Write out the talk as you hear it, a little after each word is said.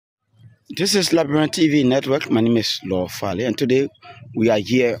This is Liberian TV Network. My name is Doely Barlee, and today we are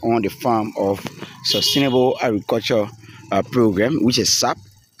here on the farm of Sustainable Agriculture Program, which is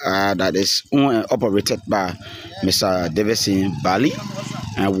CashAPP, that is owned and operated by Mr. Doely Barlee,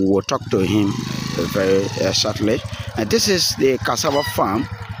 and we will talk to him very shortly. And this is the cassava farm,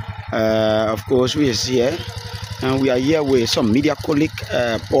 of course, we is here, and we are here with some media colleague,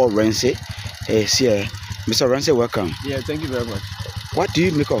 Paul Rense is here. Mr. Rense, welcome. Yeah, thank you very much. What do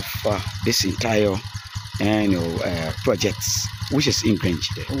you make of this entire projects, which is in Grange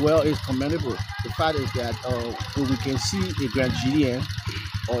there? Well, it's commendable. The fact is that when we can see a Grangian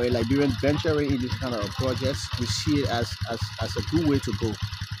or a Liberian venturing in this kind of projects, we see it as a good way to go.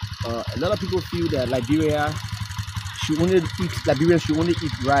 A lot of people feel that Liberians should only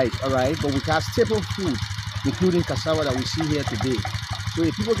eat rice, all right? But we have staple food, including cassava that we see here today. So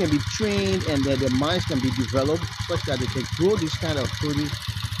if people can be trained and their minds can be developed such that they can grow this kind of produce,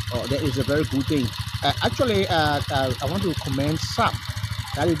 that is a very good thing. Actually, I want to commend CashAPP,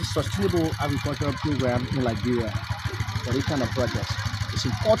 that is the Sustainable Agricultural Program in Liberia, for this kind of projects. It's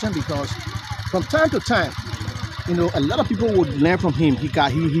important because from time to time, a lot of people would learn from him.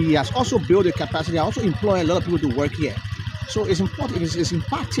 He has also built a capacity, also employing a lot of people to work here. So it's important, it's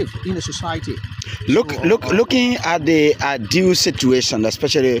impactful in the society. Looking at the ideal situation,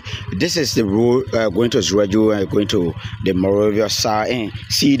 especially this is the road going to Zwedru and going to the Moravia side and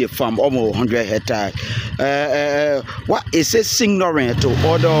see the farm almost 100 hectares. What is it signaling to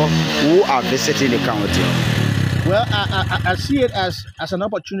others who are visiting the county? Well, I see it as an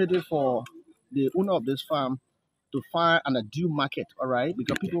opportunity for the owner of this farm to find an ideal market, all right?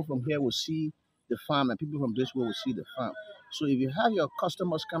 Because people from here will see the farm and people from this way will see the farm. So if you have your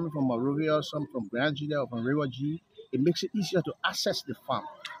customers coming from Moravia, some from Grand G or from River G, it makes it easier to access the farm,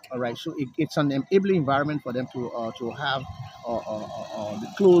 all right? So it's an enabling environment for them to have the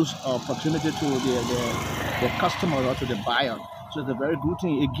close proximity to their customers or to the buyer. So it's a very good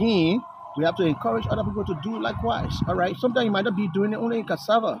thing. Again, we have to encourage other people to do likewise, all right? Sometimes you might not be doing it only in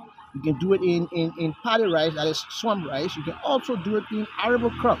cassava. You can do it in paddy rice, that is swamp rice. You can also do it in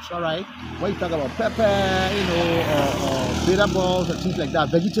arable crops, all right? When you talk about pepper, bitter balls and things like that,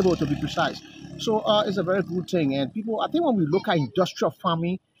 vegetable to be precise. So it's a very good thing. And people, I think when we look at industrial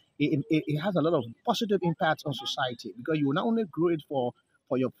farming, it has a lot of positive impacts on society because you will not only grow it for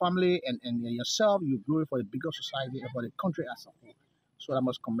your family and yourself, you grow it for the bigger society and for the country as a whole. So I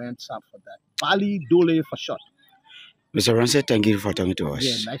must commend CashAPP for that. Barlee, Doely for short. Mr. Rense, thank you for talking to us.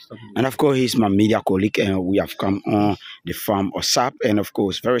 Yeah, nice talking to you. And of course, he's my media colleague, and we have come on the farm of CashAPP. And of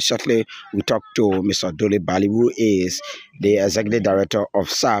course, very shortly, we talk to Mr. Doely Barlee, who is the executive director of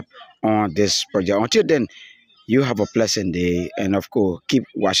CashAPP on this project. Until then, you have a pleasant day, and of course, keep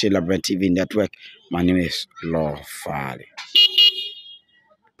watching Liberian TV Network. My name is Doely Barlee.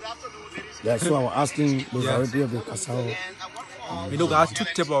 Yeah, so I was asking the variety of the cassava. We got two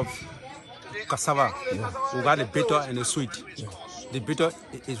types of cassava. Yeah. We got the bitter and the sweet. Yeah. The bitter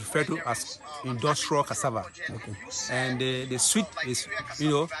is referred to as industrial cassava. Okay. And the sweet is,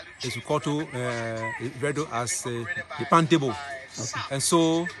 is referred to as the plantable. Okay. And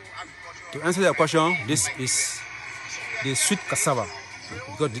so, to answer your question, this is the sweet cassava.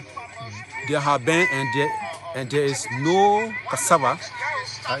 Okay. Because there have been and there is no cassava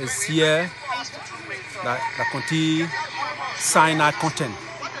that is here that contain cyanide content.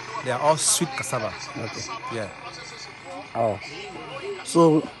 They are all sweet cassava. Okay. Yeah. Oh.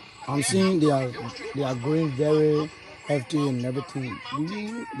 So I'm seeing they are growing very healthy and everything.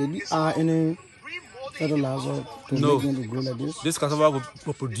 Did you add any fertilizer to make them to grow like this? This cassava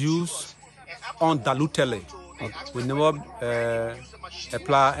will produce undilutedly. Okay. We never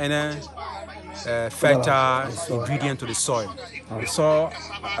apply any fertile ingredient to the soil. Okay. The soil,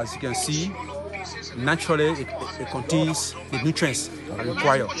 as you can see, naturally it contains the nutrients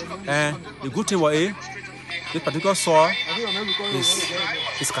required. And the good thing about it, this particular soil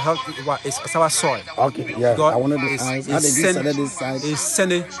is cassava soil. Okay, yeah. I wanted to ask how they this side. It's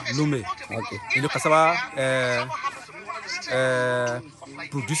sandy loamy. Okay. Cassava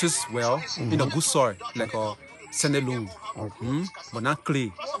produces well in a good soil, like a sandy loam, but not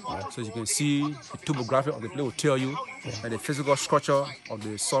clay. So you can see the topography of the place will tell you, and the physical structure of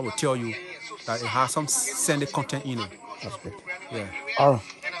the soil will tell you that it has some sandy content in it. That's good. Yeah.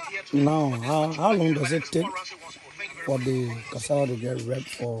 Now, how long does it take for the cassava to get ripe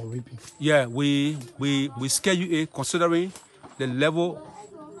for reaping? Yeah, we schedule it considering the level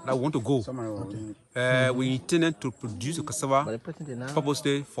that we want to go. We intended to produce the cassava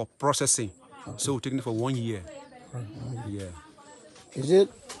purposely for processing. Okay. So we're taking it for 1 year. Yeah. Is it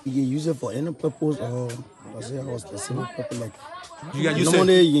you can use it for any purpose or does it have a specific purpose? Like You can use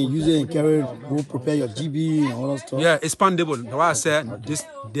normally it. you can use it and carry, go prepare your GB and all that stuff. Yeah, expandable. That's why I said this.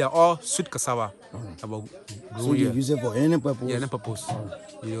 They are all sweet cassava. About So you can use it for any purpose. yeah, any purpose.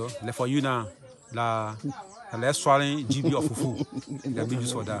 You know, like for you now, the less swallowing GB of fufu can be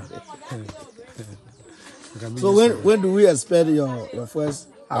used for that. So when do we expect your first?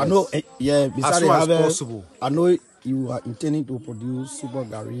 I know, yeah. Besides as soon the as harvest, possible. I know you are intending to produce super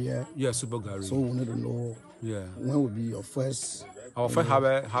gari here. Yeah, super gari. So we need to know when will be your first. Our first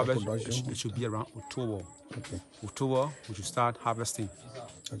harvest production. it should be around October. Okay. October we should start harvesting.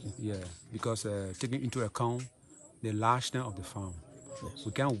 Okay. Yeah, because taking into account the largeness of the farm,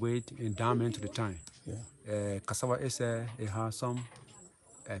 we can't wait endowment to the time. Yeah. Cassava is it has some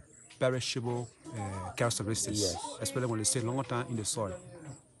perishable characteristics, especially when they stay longer time in the soil.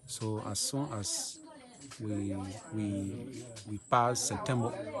 So as soon as we pass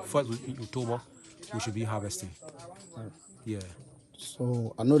September, first week in October, we should be harvesting. Yeah.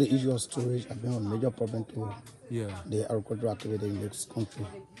 So I know the issue of storage has been a major problem to the agricultural activity in this country.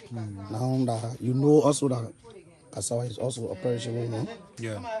 Now that you know also that cassava is also a perishable one.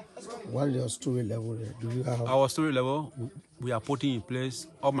 Yeah. What is your storage level there? Do you have Our storage level? We are putting in place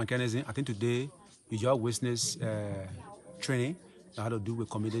all mechanism. I think today we just witness training on how to do with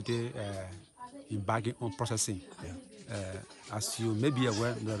community embarking on processing. As you may be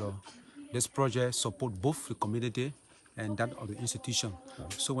aware, this project support both the community and that of the institution.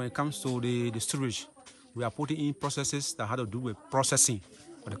 So when it comes to the storage, we are putting in processes that have to do with processing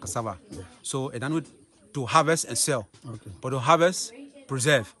for the cassava. So and then to harvest and sell. But to harvest,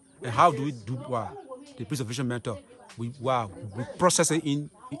 preserve. And how do we do the preservation method? We process it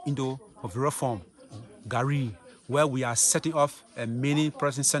into a various form. Gari, where we are setting off many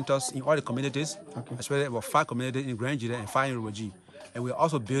processing centers in all the communities, especially about 5 communities in Grand Nigeria and 5 in Roji. And we are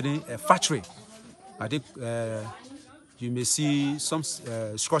also building a factory. I think you may see some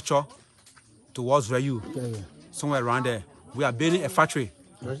structure towards Zwedru, somewhere around there. We are building a factory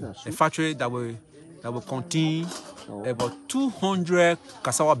that will contain about 200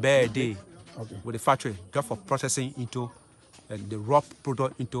 cassava bear a day with the factory just for processing into the raw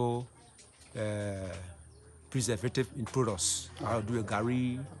product into preservative in products. I'll do a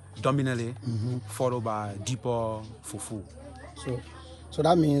gari dominantly, followed by deeper fufu. So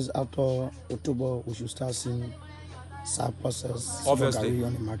that means after October we should start seeing side process Obviously,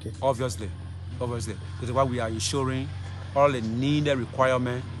 on the market. Obviously. This is why we are ensuring all the needed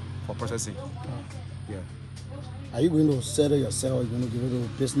requirement for processing. Yeah. Are you going to sell it yourself? Are you going to give it to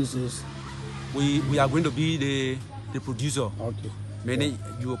businesses? We are going to be the producer. Okay. Meaning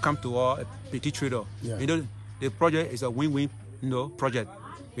you will come to a petit trader. Yeah. You know, the project is a win-win, project.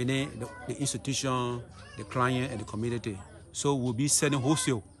 Meaning the institution, the client, and the community. So we'll be selling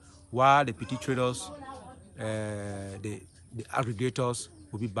wholesale, while the petit traders, the aggregators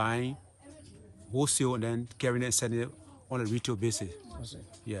will be buying wholesale and then carrying it and selling it on a retail basis.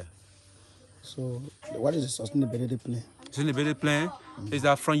 Yeah. So what is the sustainability plan? Sustainability plan is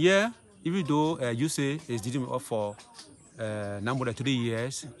that from here, even though you say it's dealing with us for now more than 3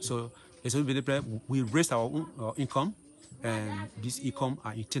 years, so the sustainability plan, we raised our own income, and this income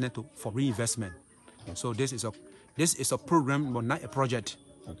are intended for reinvestment. So this is a program, but not a project.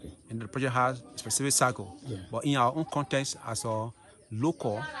 Okay. And the project has a specific cycle. But in our own context as a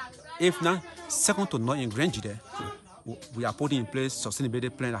local, if not second to none in Grand Nigeria, we are putting in place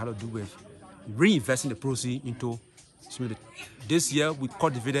sustainability plan that have to do with reinvesting the proceeds into. This year we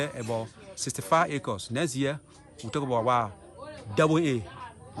cultivated about 65 acres. Next year we talk about double A.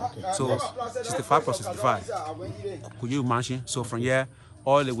 So 65 plus 65. Could you imagine? So from here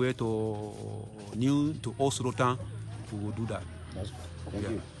all the way to New to Old Sudan, we will do that. That's good. Thank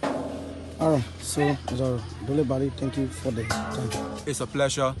you. All right. So, Mr. Doely Barlee, thank you for the time. It's a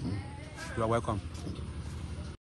pleasure. You are welcome. Thank you.